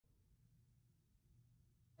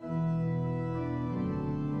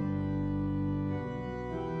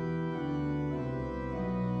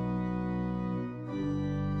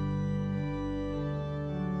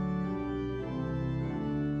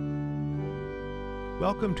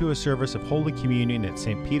Welcome to a service of Holy Communion at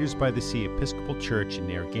St. Peter's by the Sea Episcopal Church in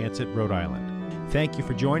Narragansett, Rhode Island. Thank you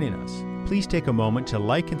for joining us. Please take a moment to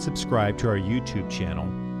like and subscribe to our YouTube channel.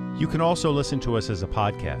 You can also listen to us as a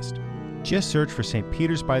podcast. Just search for St.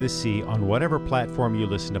 Peter's by the Sea on whatever platform you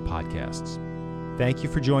listen to podcasts. Thank you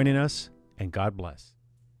for joining us, and God bless.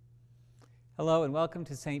 Hello and welcome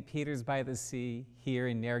to St. Peter's by the Sea here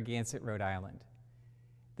in Narragansett, Rhode Island.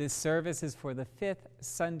 This service is for the fifth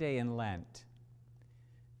Sunday in Lent.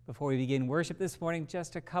 Before we begin worship this morning,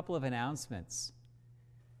 just a couple of announcements.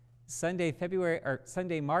 Sunday,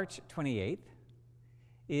 March 28th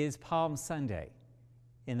is Palm Sunday,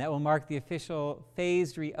 and that will mark the official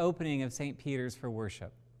phased reopening of St. Peter's for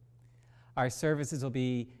worship. Our services will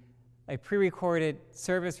be a pre-recorded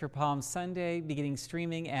service for Palm Sunday, beginning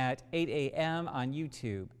streaming at 8 a.m. on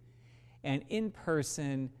YouTube, and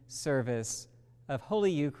in-person service of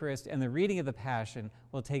Holy Eucharist and the reading of the Passion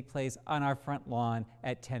will take place on our front lawn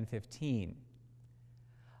at 10:15.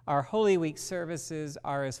 Our Holy Week services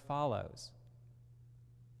are as follows.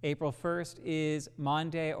 April 1st is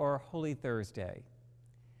Maundy or Holy Thursday.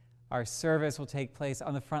 Our service will take place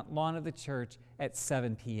on the front lawn of the church at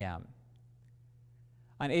 7 p.m.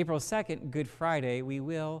 On April 2nd, Good Friday, we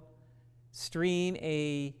will stream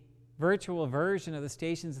a virtual version of the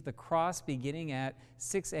Stations of the Cross beginning at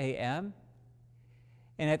 6 a.m.,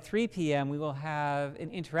 and at 3 p.m., we will have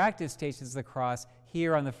an interactive Stations of the Cross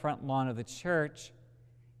here on the front lawn of the church.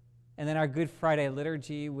 And then our Good Friday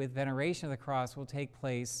liturgy with Veneration of the Cross will take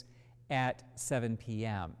place at 7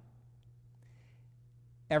 p.m.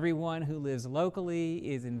 Everyone who lives locally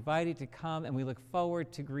is invited to come, and we look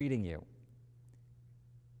forward to greeting you.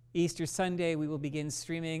 Easter Sunday, we will begin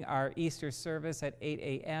streaming our Easter service at 8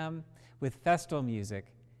 a.m. with festal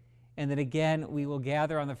music. And then again, we will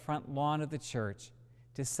gather on the front lawn of the church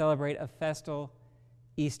to celebrate a festal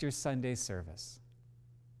Easter Sunday service.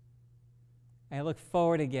 I look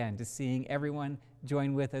forward again to seeing everyone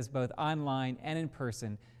join with us both online and in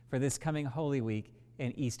person for this coming Holy Week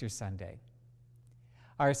and Easter Sunday.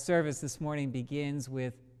 Our service this morning begins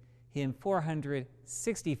with hymn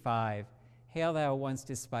 465, Hail Thou Once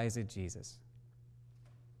Despised Jesus.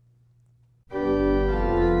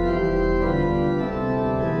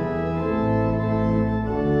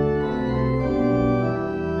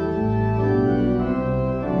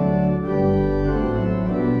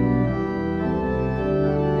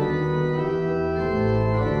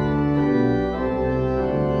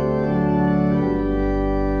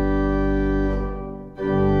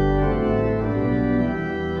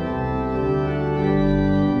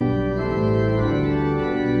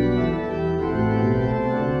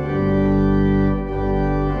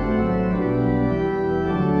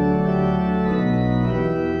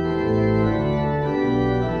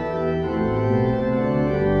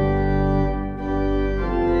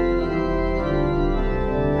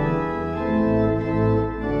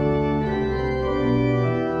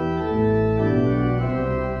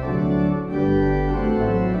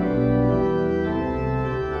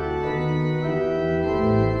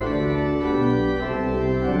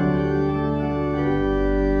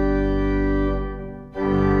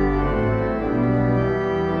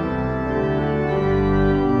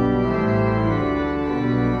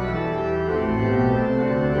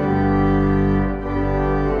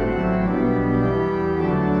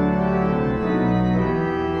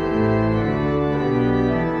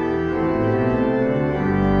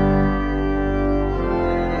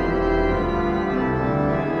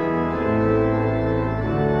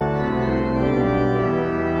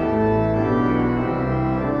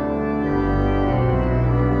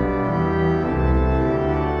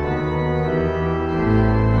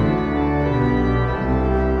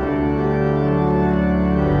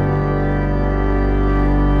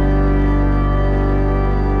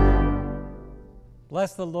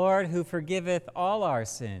 Bless the Lord who forgiveth all our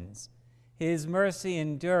sins. His mercy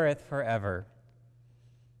endureth forever.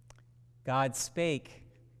 God spake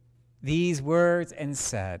these words and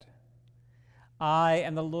said, I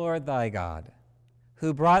am the Lord thy God,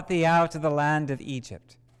 who brought thee out of the land of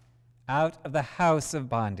Egypt, out of the house of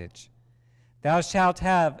bondage. Thou shalt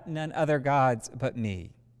have none other gods but me.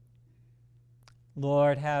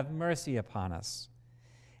 Lord, have mercy upon us,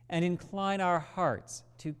 and incline our hearts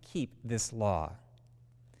to keep this law.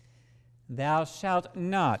 Thou shalt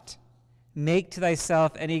not make to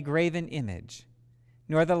thyself any graven image,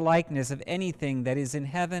 nor the likeness of anything that is in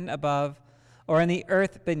heaven above, or in the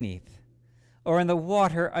earth beneath, or in the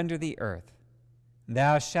water under the earth.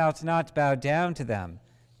 Thou shalt not bow down to them,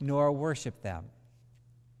 nor worship them.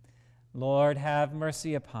 Lord, have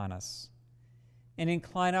mercy upon us, and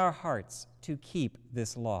incline our hearts to keep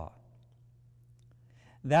this law.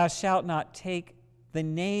 Thou shalt not take the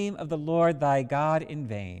name of the Lord thy God in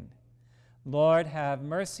vain. Lord, have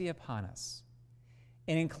mercy upon us,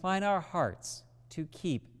 and incline our hearts to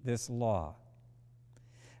keep this law.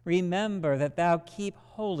 Remember that thou keep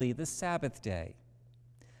holy the Sabbath day.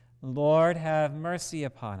 Lord, have mercy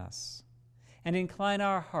upon us, and incline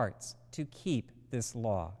our hearts to keep this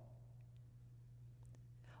law.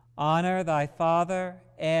 Honor thy father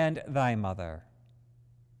and thy mother.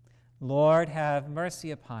 Lord, have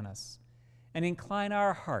mercy upon us, and incline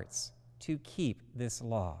our hearts to keep this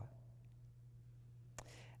law.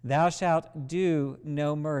 Thou shalt do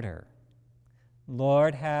no murder.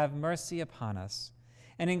 Lord, have mercy upon us,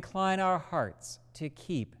 and incline our hearts to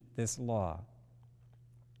keep this law.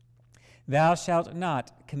 Thou shalt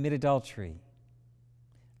not commit adultery.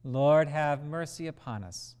 Lord, have mercy upon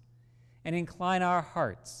us, and incline our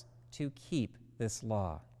hearts to keep this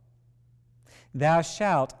law. Thou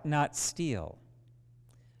shalt not steal.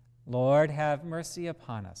 Lord, have mercy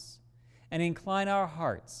upon us, and incline our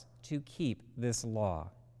hearts to keep this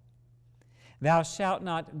law. Thou shalt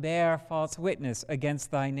not bear false witness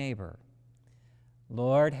against thy neighbor.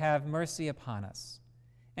 Lord, have mercy upon us,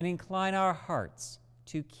 and incline our hearts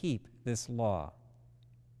to keep this law.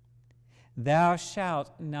 Thou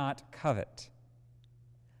shalt not covet.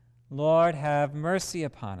 Lord, have mercy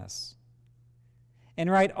upon us, and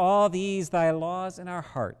write all these thy laws in our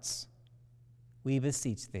hearts, we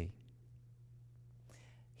beseech thee.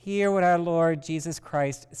 Hear what our Lord Jesus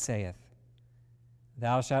Christ saith.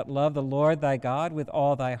 Thou shalt love the Lord thy God with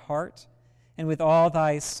all thy heart, and with all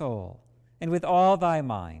thy soul, and with all thy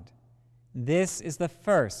mind. This is the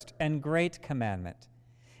first and great commandment,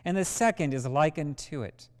 and the second is like unto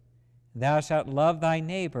it. Thou shalt love thy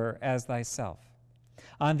neighbor as thyself.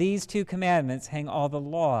 On these two commandments hang all the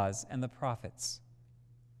laws and the prophets.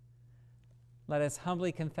 Let us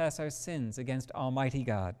humbly confess our sins against Almighty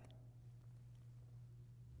God.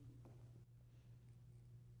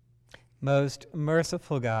 Most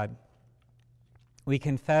merciful God, we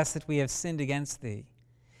confess that we have sinned against thee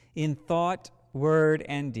in thought, word,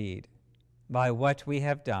 and deed, by what we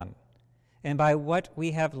have done and by what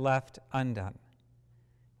we have left undone.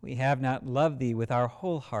 We have not loved thee with our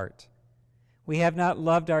whole heart. We have not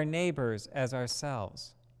loved our neighbors as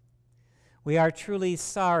ourselves. We are truly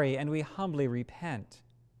sorry, and we humbly repent.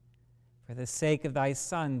 For the sake of thy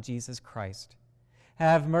Son, Jesus Christ,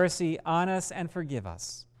 have mercy on us and forgive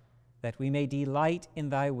us, that we may delight in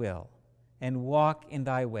thy will and walk in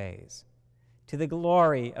thy ways, to the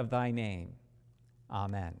glory of thy name.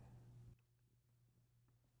 Amen.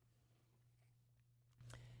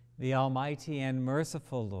 The Almighty and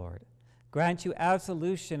merciful Lord grant you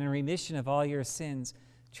absolution and remission of all your sins,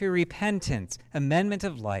 true repentance, amendment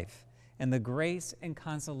of life, and the grace and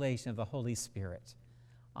consolation of the Holy Spirit.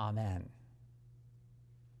 Amen.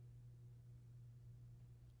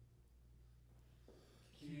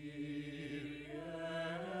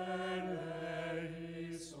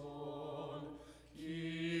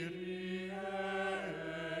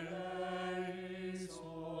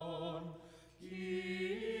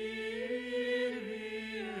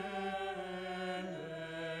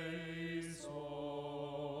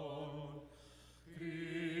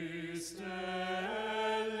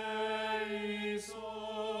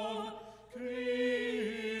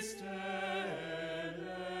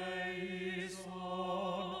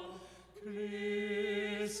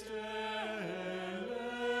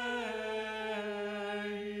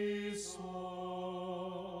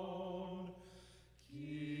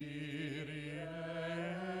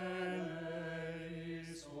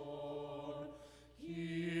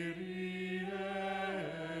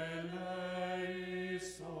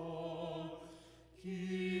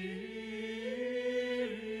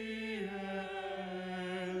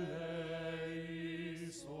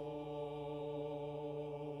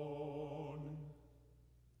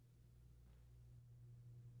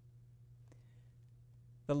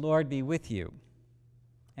 The Lord be with you,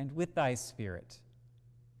 and with thy spirit.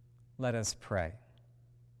 Let us pray.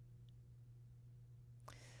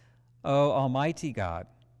 O Almighty God,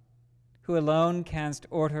 who alone canst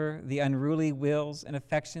order the unruly wills and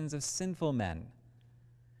affections of sinful men,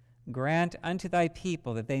 grant unto thy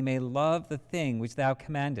people that they may love the thing which thou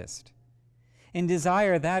commandest, and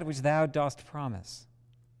desire that which thou dost promise,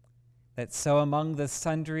 that so among the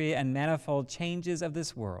sundry and manifold changes of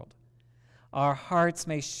this world, our hearts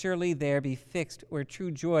may surely there be fixed where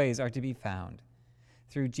true joys are to be found,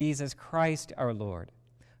 through Jesus Christ our Lord,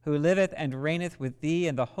 who liveth and reigneth with thee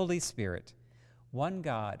in the Holy Spirit, one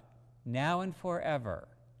God, now and forever.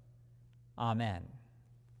 Amen.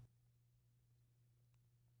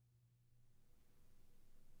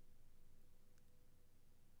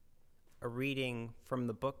 A reading from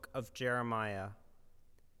the book of Jeremiah.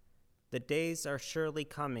 The days are surely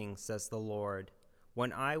coming, says the Lord,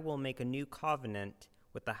 when I will make a new covenant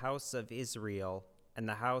with the house of Israel and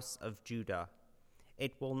the house of Judah.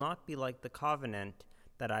 It will not be like the covenant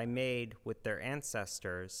that I made with their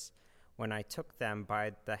ancestors when I took them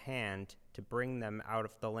by the hand to bring them out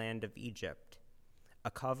of the land of Egypt,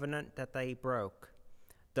 a covenant that they broke,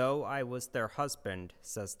 though I was their husband,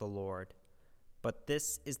 says the Lord. But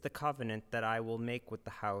this is the covenant that I will make with the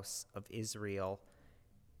house of Israel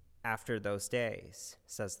after those days,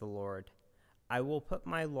 says the Lord. I will put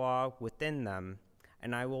my law within them,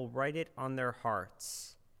 and I will write it on their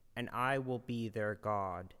hearts, and I will be their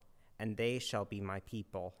God, and they shall be my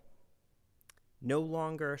people. No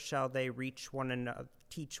longer shall they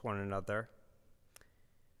teach one another,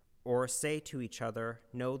 or say to each other,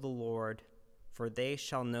 know the Lord, for they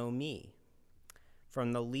shall know me,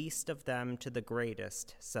 from the least of them to the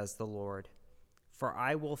greatest, says the Lord. For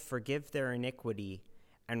I will forgive their iniquity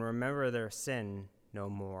and remember their sin no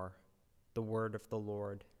more. The word of the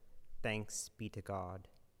Lord. Thanks be to God.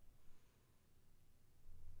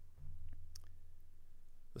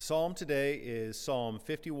 The psalm today is Psalm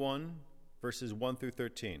 51, verses 1 through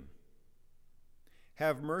 13.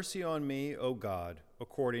 Have mercy on me, O God,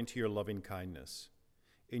 according to your loving kindness.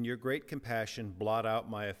 In your great compassion, blot out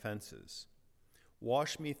my offenses.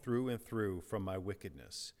 Wash me through and through from my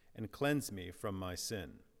wickedness, and cleanse me from my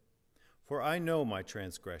sin. For I know my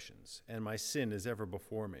transgressions, and my sin is ever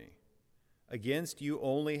before me. Against you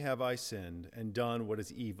only have I sinned, and done what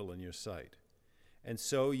is evil in your sight. And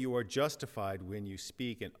so you are justified when you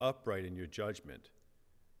speak, and upright in your judgment.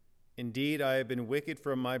 Indeed, I have been wicked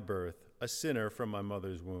from my birth, a sinner from my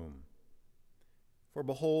mother's womb. For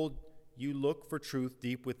behold, you look for truth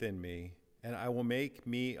deep within me, and I will make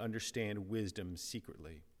me understand wisdom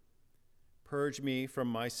secretly. Purge me from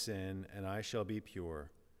my sin, and I shall be pure.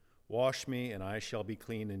 Wash me, and I shall be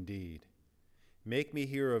clean indeed. Make me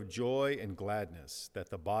hear of joy and gladness, that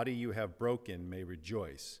the body you have broken may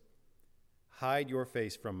rejoice. Hide your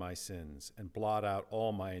face from my sins, and blot out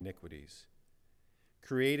all my iniquities.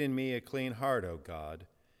 Create in me a clean heart, O God,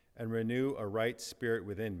 and renew a right spirit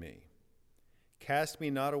within me. Cast me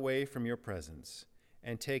not away from your presence,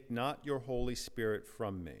 and take not your Holy Spirit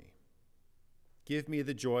from me. Give me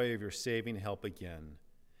the joy of your saving help again,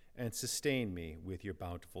 and sustain me with your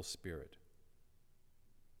bountiful Spirit.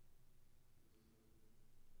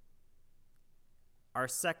 Our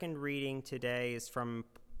second reading today is from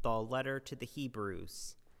the letter to the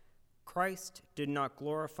Hebrews. Christ did not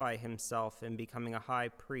glorify himself in becoming a high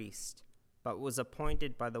priest, but was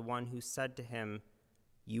appointed by the one who said to him,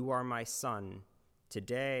 "You are my son.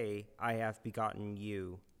 Today I have begotten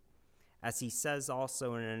you." As he says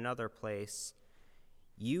also in another place,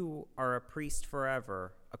 "You are a priest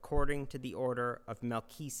forever, according to the order of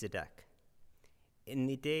Melchizedek." In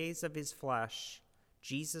the days of his flesh,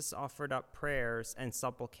 Jesus offered up prayers and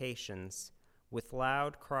supplications with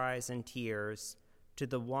loud cries and tears to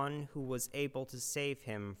the one who was able to save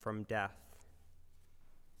him from death.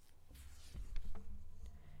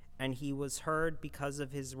 And he was heard because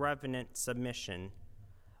of his reverent submission.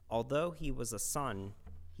 Although he was a son,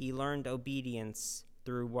 he learned obedience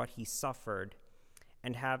through what he suffered,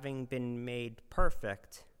 and having been made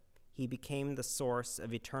perfect, he became the source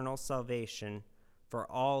of eternal salvation for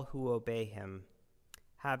all who obey him,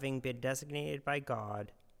 having been designated by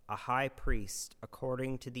God a high priest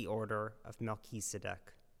according to the order of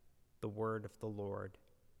Melchizedek. The word of the Lord.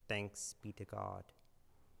 Thanks be to God.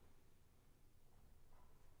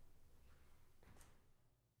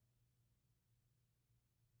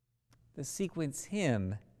 The sequence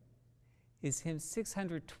hymn is hymn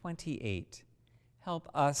 628, Help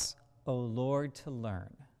Us, O Lord, to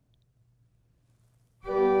Learn.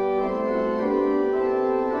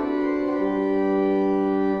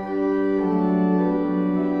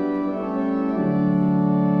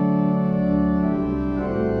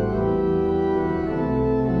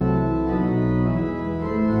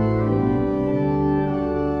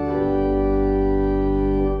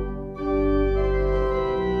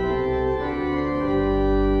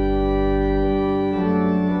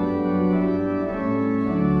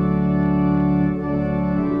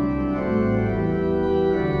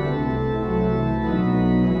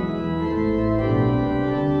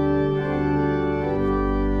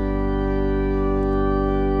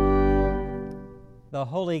 The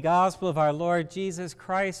Holy Gospel of our Lord Jesus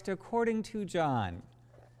Christ according to John.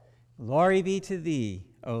 Glory be to thee,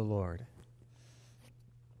 O Lord.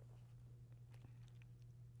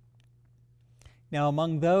 Now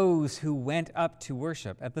among those who went up to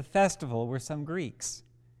worship at the festival were some Greeks.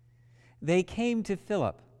 They came to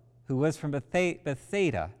Philip, who was from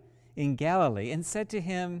Bethsaida in Galilee, and said to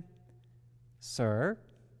him, "Sir,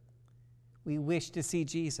 we wish to see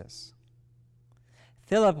Jesus."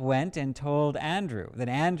 Philip went and told Andrew. Then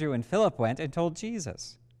Andrew and Philip went and told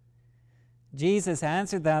Jesus. Jesus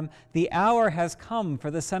answered them, "The hour has come for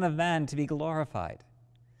the Son of Man to be glorified.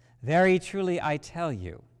 Very truly I tell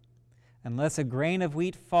you, unless a grain of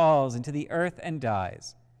wheat falls into the earth and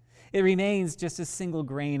dies, it remains just a single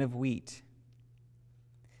grain of wheat.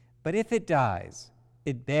 But if it dies,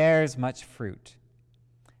 it bears much fruit.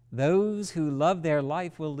 Those who love their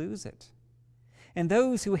life will lose it, and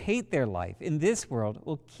those who hate their life in this world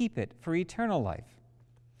will keep it for eternal life.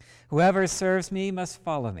 Whoever serves me must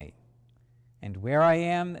follow me, and where I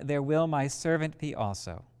am, there will my servant be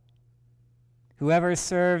also. Whoever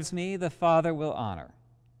serves me, the Father will honor.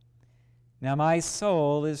 Now my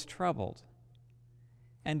soul is troubled.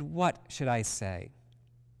 And what should I say?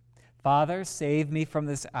 Father, save me from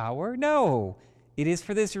this hour? No, it is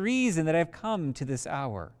for this reason that I have come to this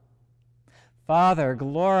hour. Father,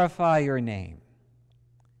 glorify your name."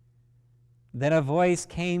 Then a voice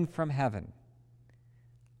came from heaven.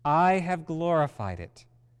 "I have glorified it,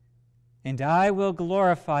 and I will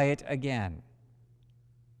glorify it again."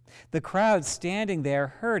 The crowd standing there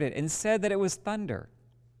heard it and said that it was thunder.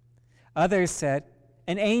 Others said,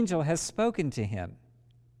 "An angel has spoken to him."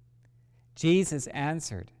 Jesus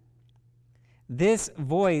answered, "This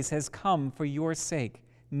voice has come for your sake,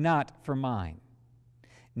 not for mine.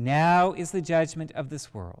 Now is the judgment of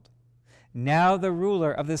this world. Now the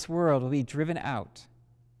ruler of this world will be driven out.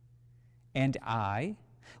 And I,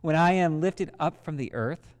 when I am lifted up from the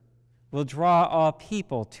earth, will draw all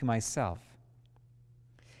people to myself."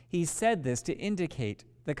 He said this to indicate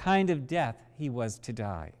the kind of death he was to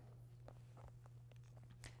die.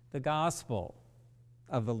 The Gospel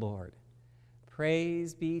of the Lord.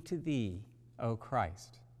 Praise be to thee, O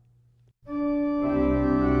Christ.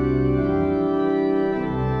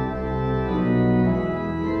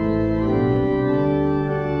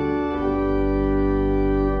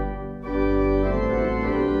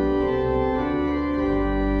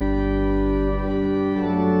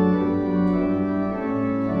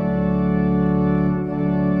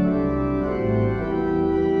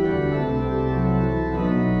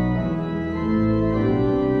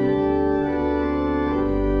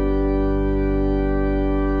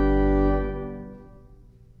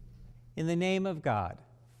 In the name of God,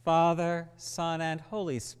 Father, Son, and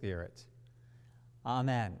Holy Spirit.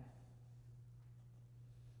 Amen.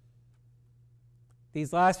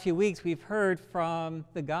 These last few weeks we've heard from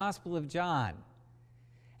the Gospel of John.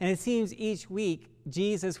 And it seems each week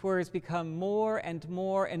Jesus' words become more and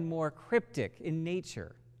more and more cryptic in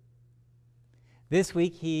nature. This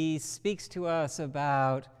week he speaks to us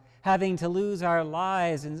about having to lose our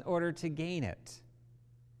lives in order to gain it.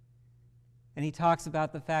 And he talks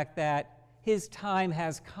about the fact that his time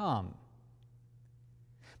has come.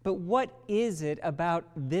 But what is it about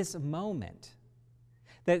this moment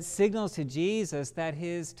that signals to Jesus that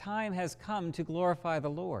his time has come to glorify the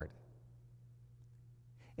Lord?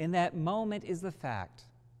 In that moment is the fact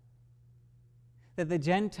that the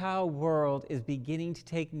Gentile world is beginning to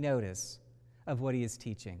take notice of what he is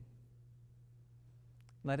teaching.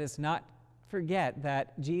 Let us not forget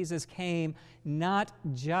that Jesus came not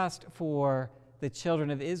just for the children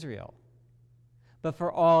of Israel, but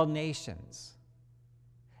for all nations.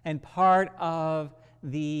 And part of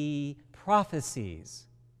the prophecies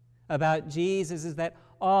about Jesus is that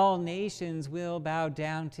all nations will bow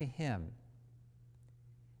down to him.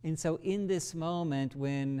 And so in this moment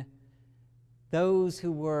when those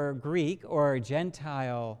who were Greek or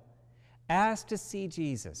Gentile asked to see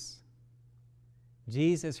Jesus,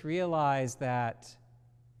 Jesus realized that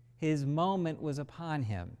his moment was upon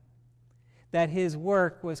him, that his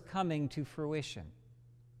work was coming to fruition,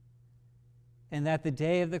 and that the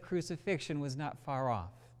day of the crucifixion was not far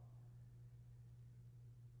off.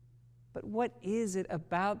 But what is it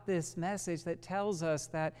about this message that tells us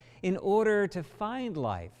that in order to find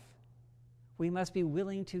life, we must be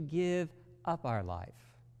willing to give up our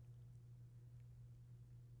life?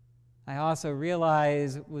 I also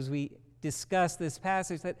realize, as we discuss this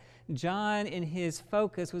passage, that John in his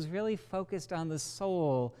focus was really focused on the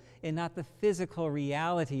soul and not the physical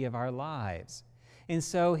reality of our lives. And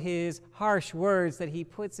so his harsh words that he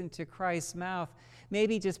puts into Christ's mouth may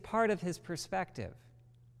be just part of his perspective.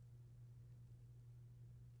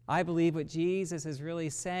 I believe what Jesus is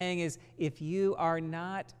really saying is, if you are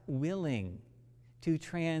not willing to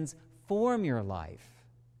transform your life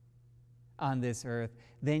on this earth,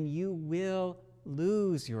 then you will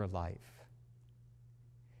lose your life.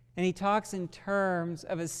 And he talks in terms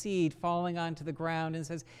of a seed falling onto the ground and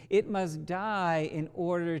says, it must die in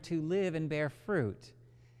order to live and bear fruit.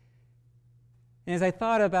 And as I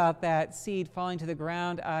thought about that seed falling to the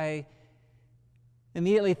ground, I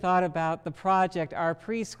immediately thought about the project our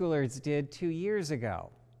preschoolers did 2 years ago.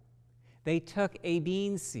 They took a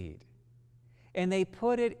bean seed and they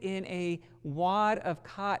put it in a wad of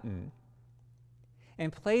cotton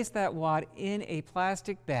and placed that wad in a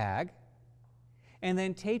plastic bag and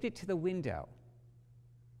then taped it to the window.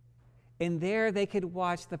 And there they could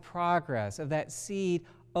watch the progress of that seed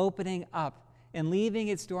opening up and leaving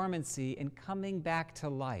its dormancy and coming back to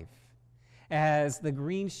life as the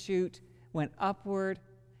green shoot went upward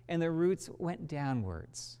and the roots went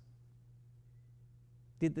downwards.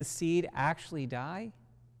 Did the seed actually die?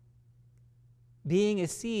 Being a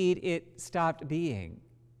seed, it stopped being.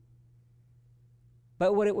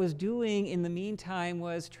 But what it was doing in the meantime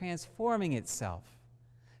was transforming itself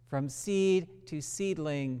from seed to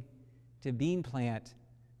seedling to bean plant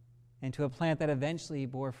and to a plant that eventually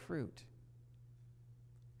bore fruit.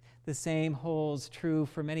 The same holds true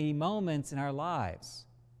for many moments in our lives.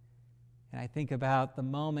 And I think about the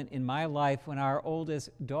moment in my life when our oldest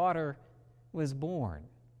daughter was born.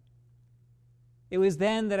 It was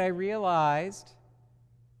then that I realized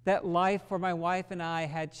that life for my wife and I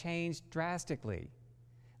had changed drastically.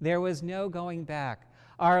 There was no going back.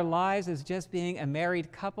 Our lives as just being a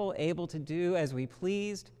married couple able to do as we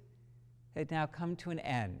pleased had now come to an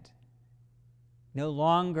end. No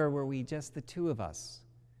longer were we just the two of us,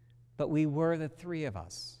 but we were the three of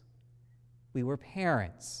us. We were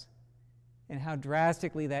parents, and how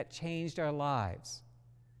drastically that changed our lives,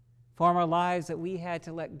 former lives that we had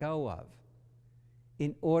to let go of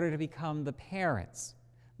in order to become the parents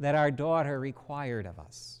that our daughter required of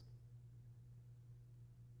us.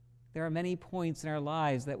 There are many points in our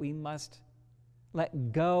lives that we must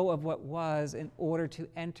let go of what was in order to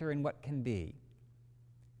enter in what can be.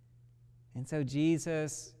 And so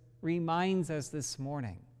Jesus reminds us this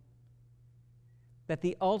morning that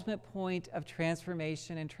the ultimate point of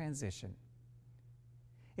transformation and transition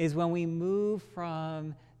is when we move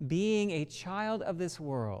from being a child of this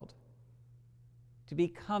world to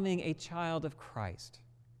becoming a child of Christ.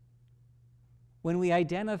 When we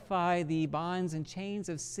identify the bonds and chains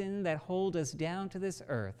of sin that hold us down to this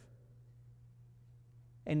earth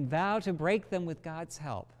and vow to break them with God's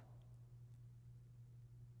help,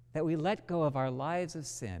 that we let go of our lives of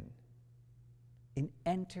sin and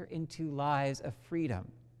enter into lives of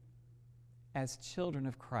freedom as children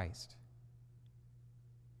of Christ.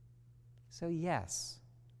 So yes,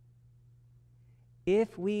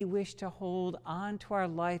 if we wish to hold on to our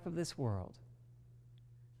life of this world,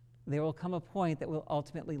 there will come a point that we'll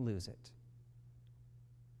ultimately lose it.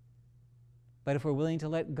 But if we're willing to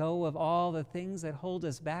let go of all the things that hold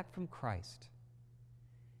us back from Christ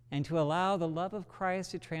and to allow the love of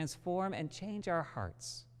Christ to transform and change our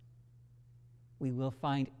hearts, we will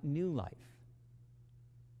find new life.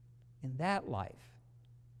 And that life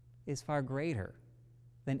is far greater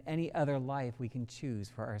than any other life we can choose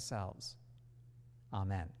for ourselves.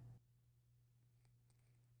 Amen.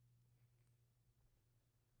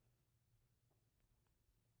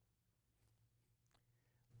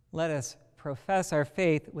 Let us profess our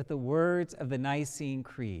faith with the words of the Nicene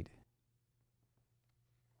Creed.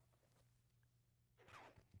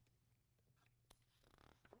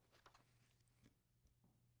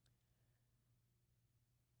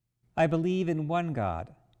 I believe in one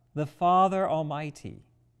God, the Father Almighty,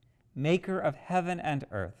 maker of heaven and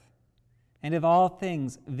earth, and of all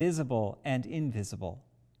things visible and invisible,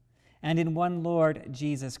 and in one Lord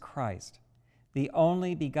Jesus Christ, the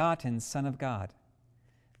only begotten Son of God,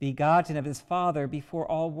 begotten of his Father before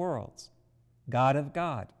all worlds, God of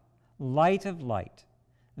God, light of light,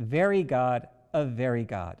 very God of very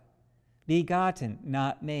God, begotten,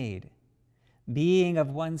 not made, being of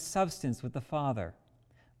one substance with the Father,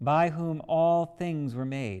 by whom all things were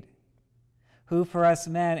made, who for us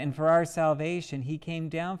men and for our salvation he came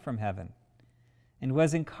down from heaven, and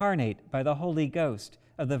was incarnate by the Holy Ghost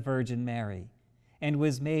of the Virgin Mary, and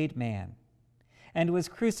was made man, and was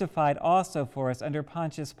crucified also for us under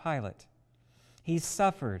Pontius Pilate. He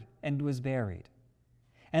suffered and was buried.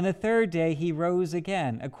 And the third day he rose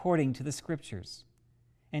again according to the Scriptures,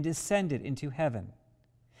 and descended into heaven,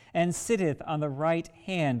 and sitteth on the right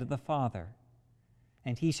hand of the Father.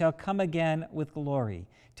 And he shall come again with glory,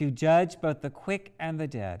 to judge both the quick and the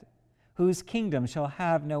dead, whose kingdom shall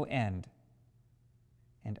have no end.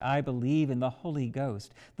 And I believe in the Holy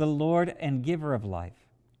Ghost, the Lord and giver of life,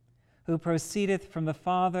 who proceedeth from the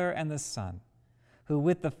Father and the Son, who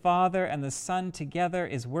with the Father and the Son together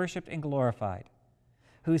is worshipped and glorified,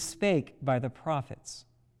 who spake by the prophets.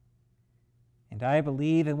 And I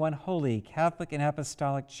believe in one holy, Catholic, and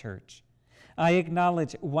Apostolic Church. I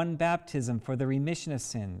acknowledge one baptism for the remission of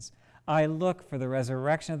sins. I look for the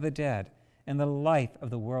resurrection of the dead and the life of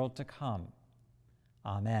the world to come.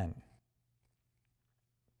 Amen.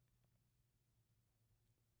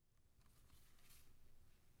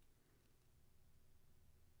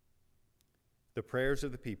 The prayers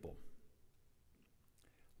of the people.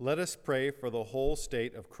 Let us pray for the whole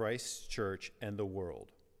state of Christ's church and the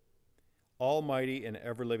world. Almighty and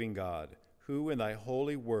ever-living God, who in thy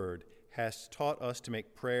holy word hast taught us to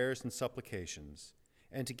make prayers and supplications,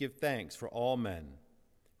 and to give thanks for all men,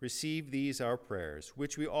 receive these our prayers,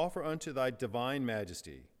 which we offer unto thy divine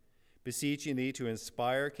majesty, beseeching thee to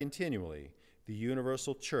inspire continually the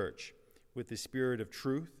universal church with the spirit of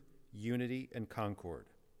truth, unity, and concord.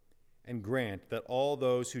 And grant that all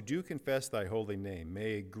those who do confess thy holy name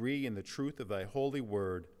may agree in the truth of thy holy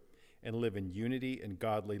word and live in unity and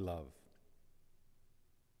godly love.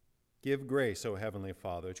 Give grace, O Heavenly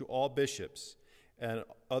Father, to all bishops and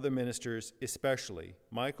other ministers, especially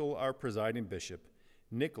Michael, our presiding bishop,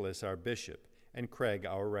 Nicholas, our bishop, and Craig,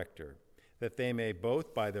 our rector, that they may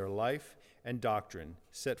both by their life and doctrine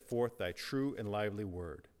set forth thy true and lively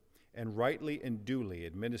word, and rightly and duly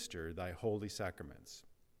administer thy holy sacraments.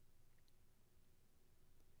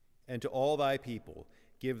 And to all thy people,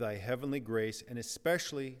 give thy heavenly grace, and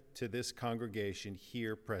especially to this congregation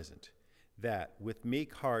here present, that with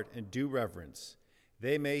meek heart and due reverence,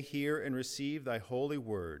 they may hear and receive thy holy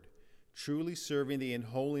word, truly serving thee in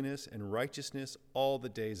holiness and righteousness all the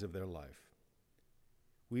days of their life.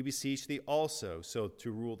 We beseech thee also so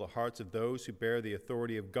to rule the hearts of those who bear the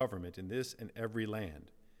authority of government in this and every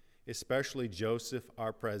land, especially Joseph,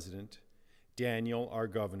 our president, Daniel, our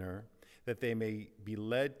governor, that they may be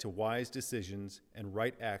led to wise decisions and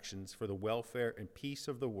right actions for the welfare and peace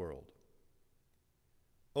of the world.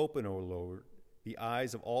 Open, O Lord, the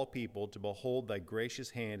eyes of all people to behold thy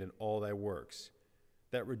gracious hand in all thy works,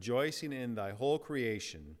 that rejoicing in thy whole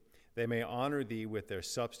creation, they may honor thee with their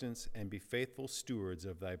substance and be faithful stewards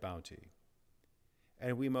of thy bounty.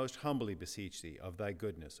 And we most humbly beseech thee of thy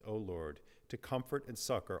goodness, O Lord, to comfort and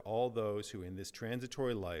succor all those who in this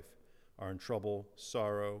transitory life are in trouble,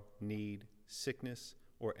 sorrow, need, sickness,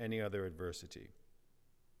 or any other adversity.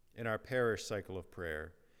 In our parish cycle of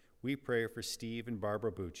prayer, we pray for Steve and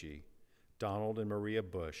Barbara Bucci, Donald and Maria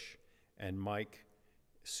Bush, and Mike,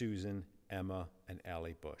 Susan, Emma, and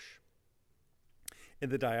Allie Bush. In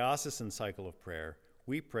the diocesan cycle of prayer,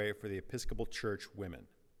 we pray for the Episcopal Church women.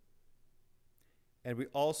 And we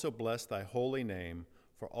also bless thy holy name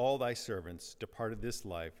for all thy servants departed this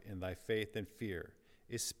life in thy faith and fear,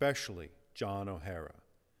 especially John O'Hara,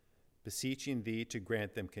 beseeching thee to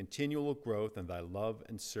grant them continual growth in thy love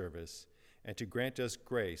and service, and to grant us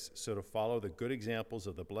grace so to follow the good examples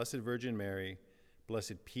of the Blessed Virgin Mary,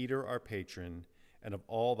 Blessed Peter, our patron, and of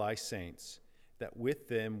all thy saints, that with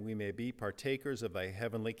them we may be partakers of thy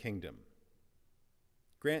heavenly kingdom.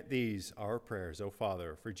 Grant these our prayers, O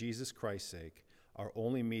Father, for Jesus Christ's sake, our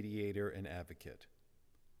only mediator and advocate.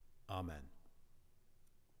 Amen.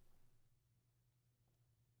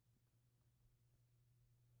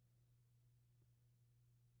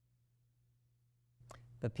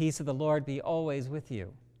 The peace of the Lord be always with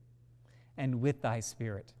you and with thy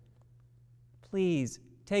spirit. Please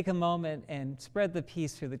take a moment and spread the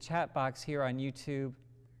peace through the chat box here on YouTube,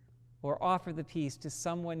 or offer the peace to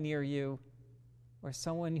someone near you or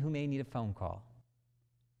someone who may need a phone call.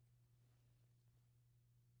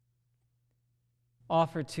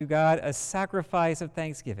 Offer to God a sacrifice of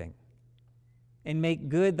thanksgiving and make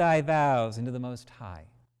good thy vows unto the Most High.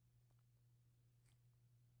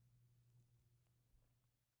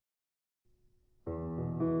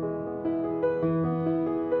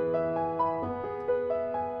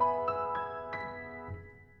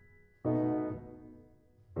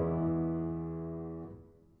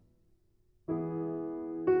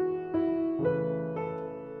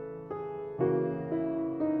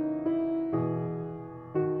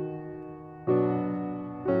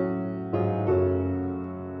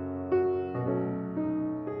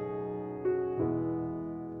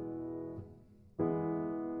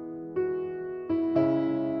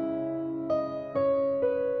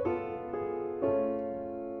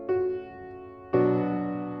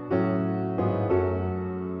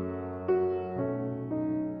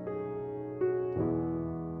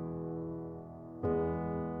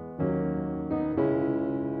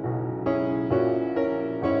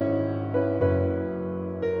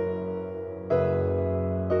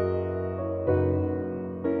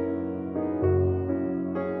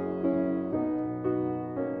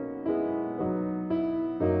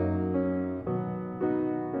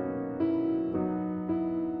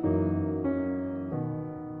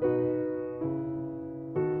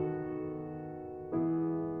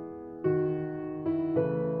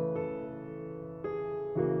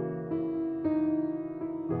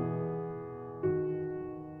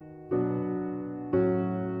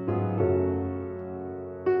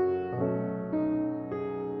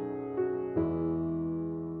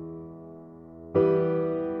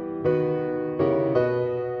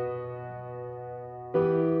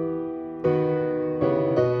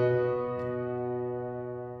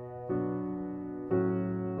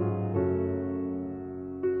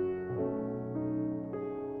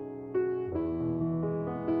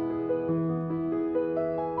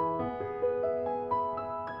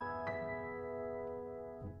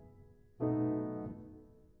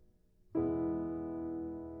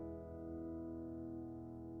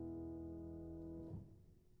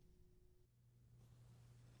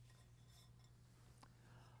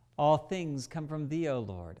 All things come from thee, O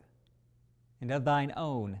Lord, and of thine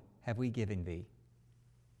own have we given thee.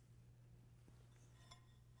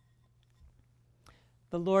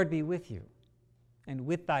 The Lord be with you, and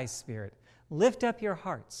with thy spirit. Lift up your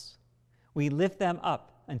hearts. We lift them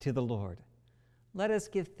up unto the Lord. Let us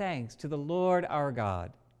give thanks to the Lord our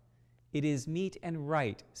God. It is meet and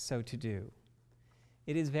right so to do.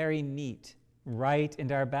 It is very meet, right,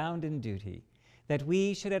 and our bounden duty, that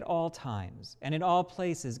we should at all times and in all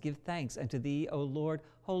places give thanks unto thee, O Lord,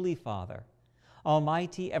 Holy Father,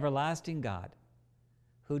 Almighty everlasting God,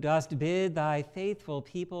 who dost bid thy faithful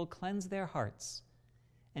people cleanse their hearts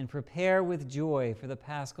and prepare with joy for the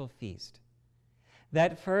Paschal feast,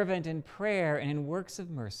 that fervent in prayer and in works of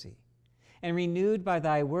mercy, and renewed by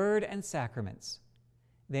thy word and sacraments,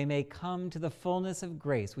 they may come to the fullness of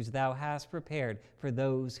grace which thou hast prepared for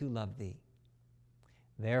those who love thee.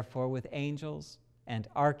 Therefore, with angels and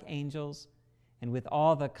archangels, and with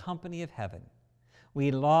all the company of heaven,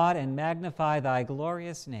 we laud and magnify thy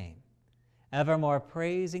glorious name, evermore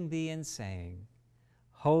praising thee and saying,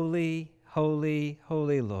 Holy, holy,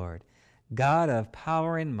 holy Lord, God of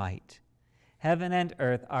power and might, heaven and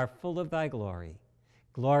earth are full of thy glory.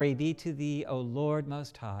 Glory be to thee, O Lord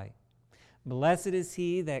Most High. Blessed is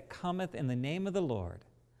he that cometh in the name of the Lord.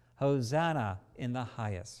 Hosanna in the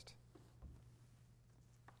highest.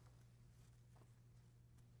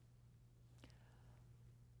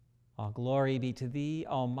 All glory be to thee,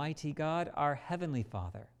 Almighty God, our heavenly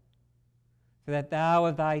Father, for that thou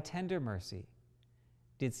of thy tender mercy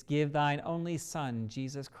didst give thine only Son,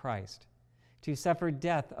 Jesus Christ, to suffer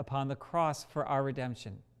death upon the cross for our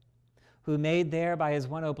redemption, who made there by his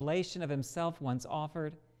one oblation of himself once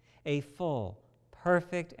offered a full,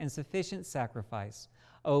 perfect, and sufficient sacrifice,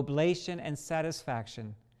 oblation and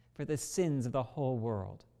satisfaction for the sins of the whole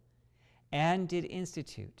world, and did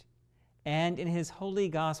institute, and in his holy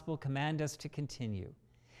gospel command us to continue,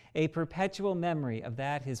 a perpetual memory of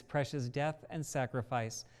that his precious death and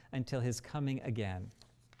sacrifice until his coming again.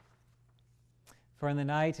 For in the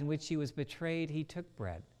night in which he was betrayed, he took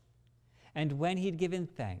bread, and when he had given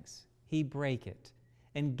thanks, he brake it,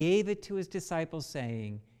 and gave it to his disciples,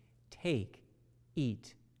 saying, Take,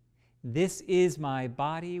 eat. This is my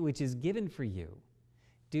body, which is given for you.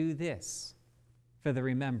 Do this for the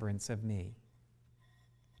remembrance of me.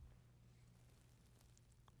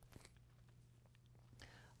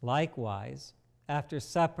 Likewise, after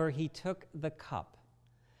supper, he took the cup,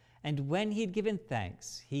 and when he had given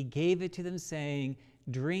thanks, he gave it to them, saying,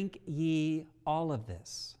 Drink ye all of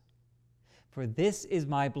this, for this is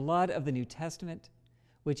my blood of the New Testament,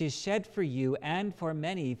 which is shed for you and for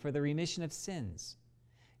many for the remission of sins.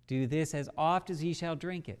 Do this as oft as ye shall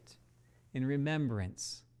drink it, in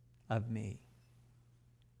remembrance of me.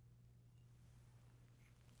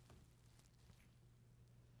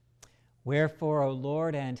 Wherefore, O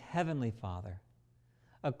Lord and heavenly Father,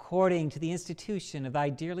 according to the institution of thy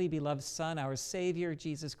dearly beloved Son, our Savior,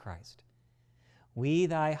 Jesus Christ, we,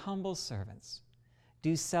 thy humble servants,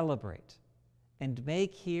 do celebrate and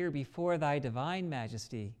make here before thy divine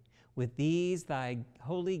majesty with these thy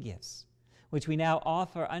holy gifts, which we now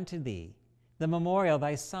offer unto thee, the memorial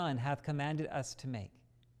thy Son hath commanded us to make,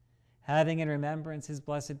 having in remembrance his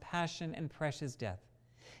blessed passion and precious death,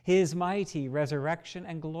 his mighty resurrection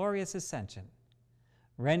and glorious ascension,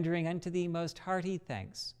 rendering unto thee most hearty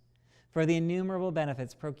thanks for the innumerable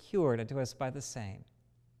benefits procured unto us by the same.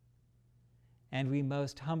 And we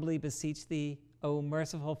most humbly beseech thee, O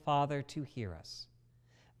merciful Father, to hear us.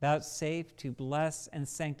 Vouchsafe to bless and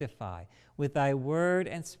sanctify with thy word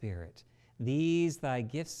and spirit these thy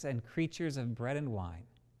gifts and creatures of bread and wine,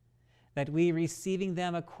 that we, receiving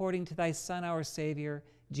them according to thy Son, our Savior,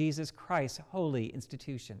 Jesus Christ's holy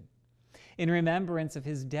institution, in remembrance of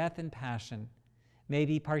his death and passion, may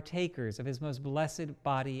be partakers of his most blessed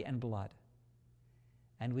body and blood.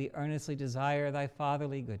 And we earnestly desire thy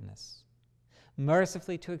fatherly goodness,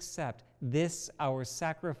 mercifully to accept this our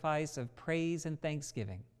sacrifice of praise and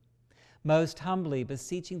thanksgiving, most humbly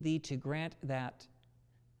beseeching thee to grant that,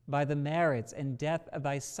 by the merits and death of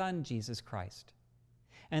thy Son, Jesus Christ,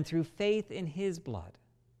 and through faith in his blood,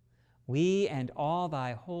 we and all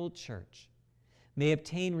thy whole church may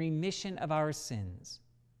obtain remission of our sins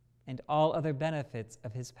and all other benefits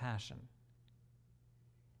of his passion.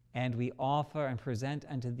 And we offer and present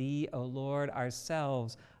unto thee, O Lord,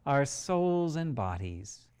 ourselves, our souls and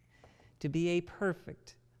bodies, to be a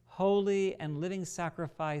perfect, holy, and living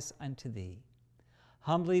sacrifice unto thee,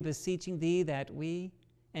 humbly beseeching thee that we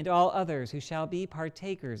and all others who shall be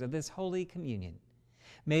partakers of this holy communion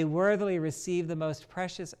may worthily receive the most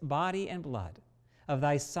precious body and blood of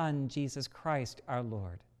thy Son, Jesus Christ our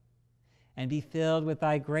Lord, and be filled with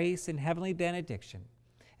thy grace and heavenly benediction,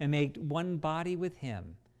 and made one body with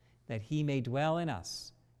him, that he may dwell in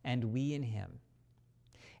us, and we in him.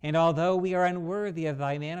 And although we are unworthy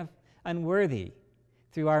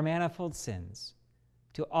through our manifold sins,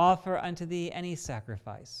 to offer unto thee any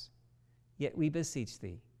sacrifice, yet we beseech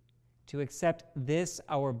thee to accept this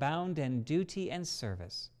our bounden duty and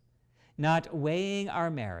service, not weighing our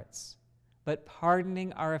merits, but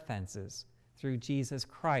pardoning our offenses through Jesus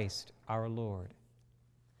Christ our Lord,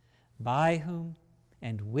 by whom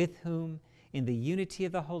and with whom, in the unity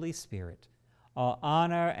of the Holy Spirit, all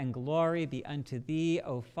honor and glory be unto thee,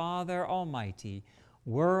 O Father Almighty,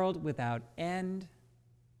 world without end.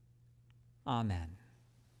 Amen.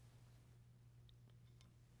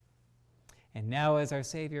 And now, as our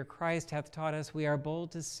Savior Christ hath taught us, we are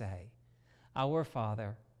bold to say, Our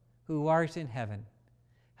Father, who art in heaven,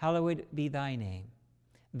 hallowed be thy name.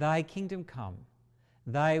 Thy kingdom come,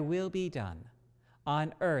 thy will be done,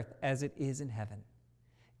 on earth as it is in heaven.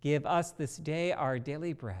 Give us this day our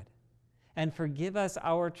daily bread, and forgive us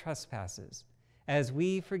our trespasses, as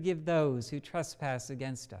we forgive those who trespass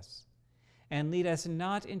against us. And lead us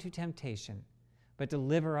not into temptation, but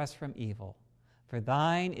deliver us from evil. For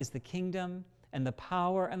thine is the kingdom, and the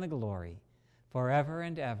power, and the glory, forever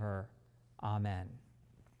and ever. Amen.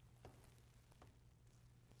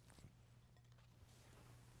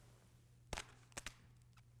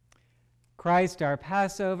 Christ, our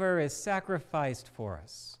Passover, is sacrificed for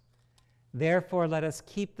us. Therefore, let us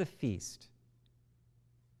keep the feast.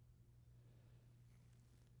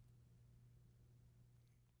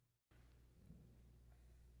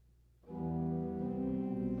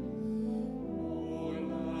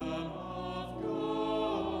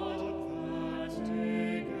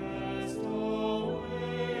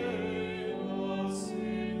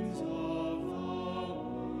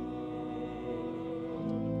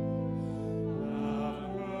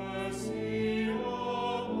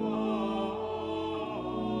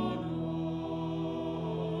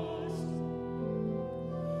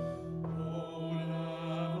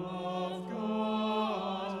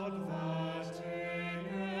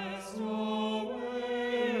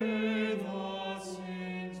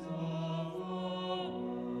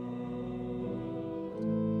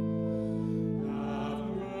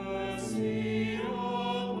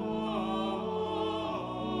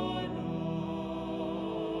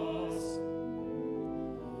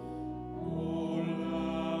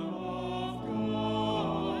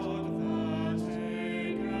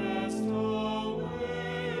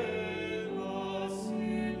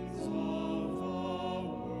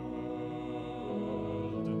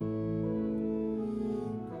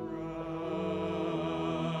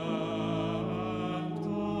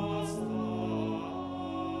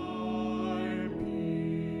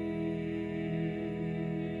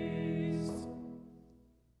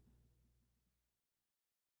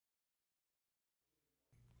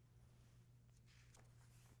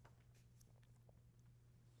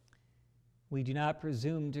 We do not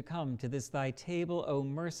presume to come to this thy table, O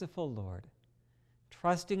merciful Lord,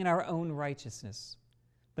 trusting in our own righteousness,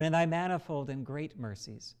 but in thy manifold and great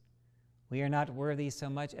mercies. We are not worthy so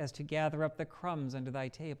much as to gather up the crumbs under thy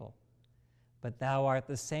table. But thou art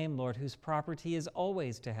the same, Lord, whose property is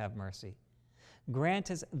always to have mercy.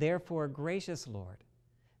 Grant us, therefore, gracious Lord,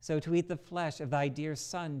 so to eat the flesh of thy dear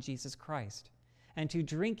Son, Jesus Christ, and to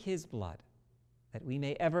drink his blood, that we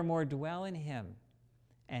may evermore dwell in him,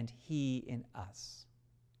 and he in us.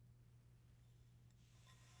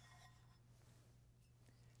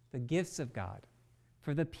 The gifts of God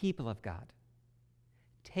for the people of God.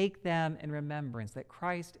 Take them in remembrance that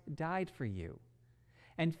Christ died for you,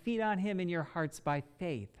 and feed on him in your hearts by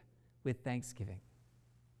faith with thanksgiving.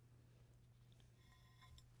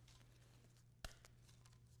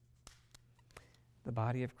 The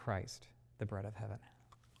body of Christ, the bread of heaven.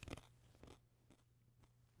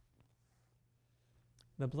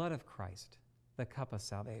 The blood of Christ, the cup of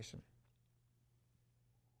salvation.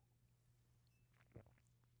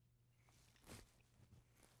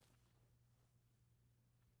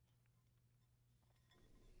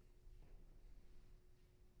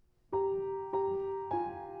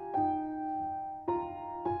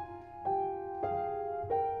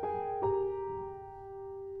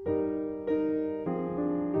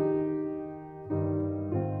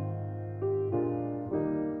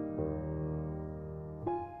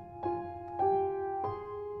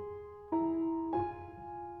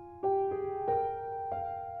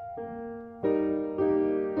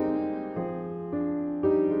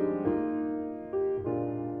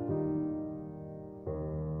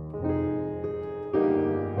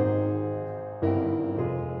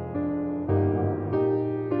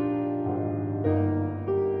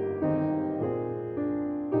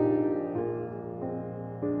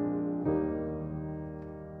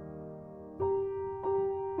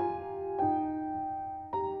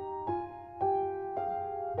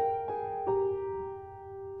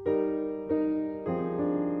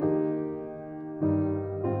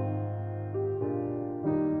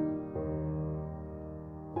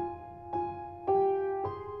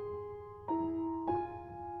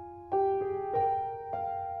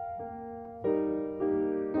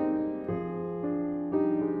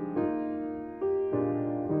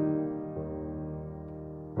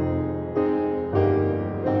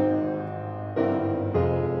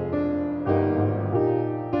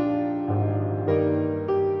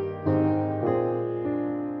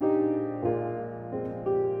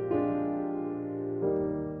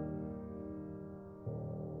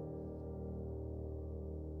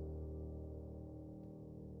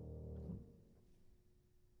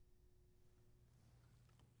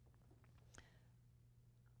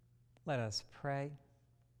 Let us pray.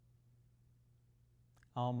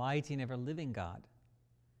 Almighty and ever-living God,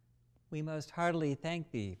 we most heartily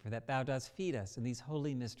thank Thee for that Thou dost feed us in these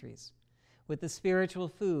holy mysteries with the spiritual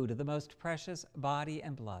food of the most precious body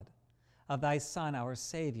and blood of Thy Son, our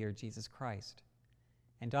Savior, Jesus Christ,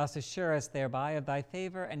 and dost assure us thereby of Thy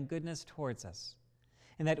favor and goodness towards us,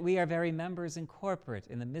 and that we are very members incorporate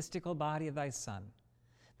in the mystical body of Thy Son,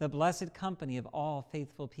 the blessed company of all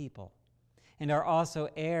faithful people, and are also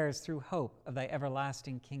heirs through hope of Thy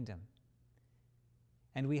everlasting kingdom.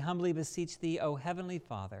 And we humbly beseech Thee, O Heavenly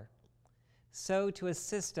Father, so to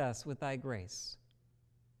assist us with Thy grace,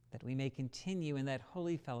 that we may continue in that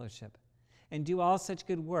holy fellowship and do all such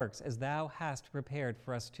good works as Thou hast prepared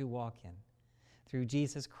for us to walk in, through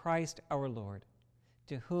Jesus Christ our Lord,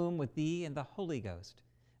 to whom with Thee and the Holy Ghost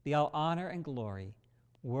be all honor and glory,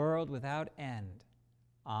 world without end.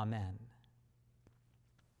 Amen.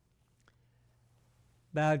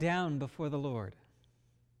 Bow down before the Lord.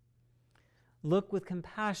 Look with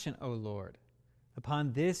compassion, O Lord,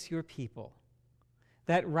 upon this your people,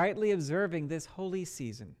 that rightly observing this holy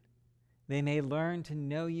season, they may learn to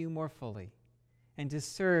know You more fully and to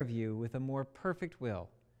serve You with a more perfect will,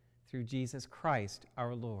 through Jesus Christ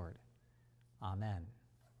our Lord. Amen.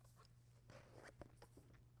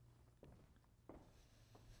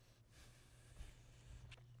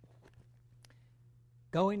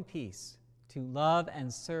 Go in peace to love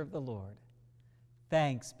and serve the Lord.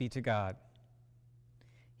 Thanks be to God.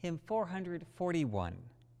 Hymn 441,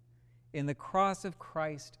 In the Cross of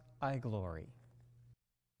Christ I Glory.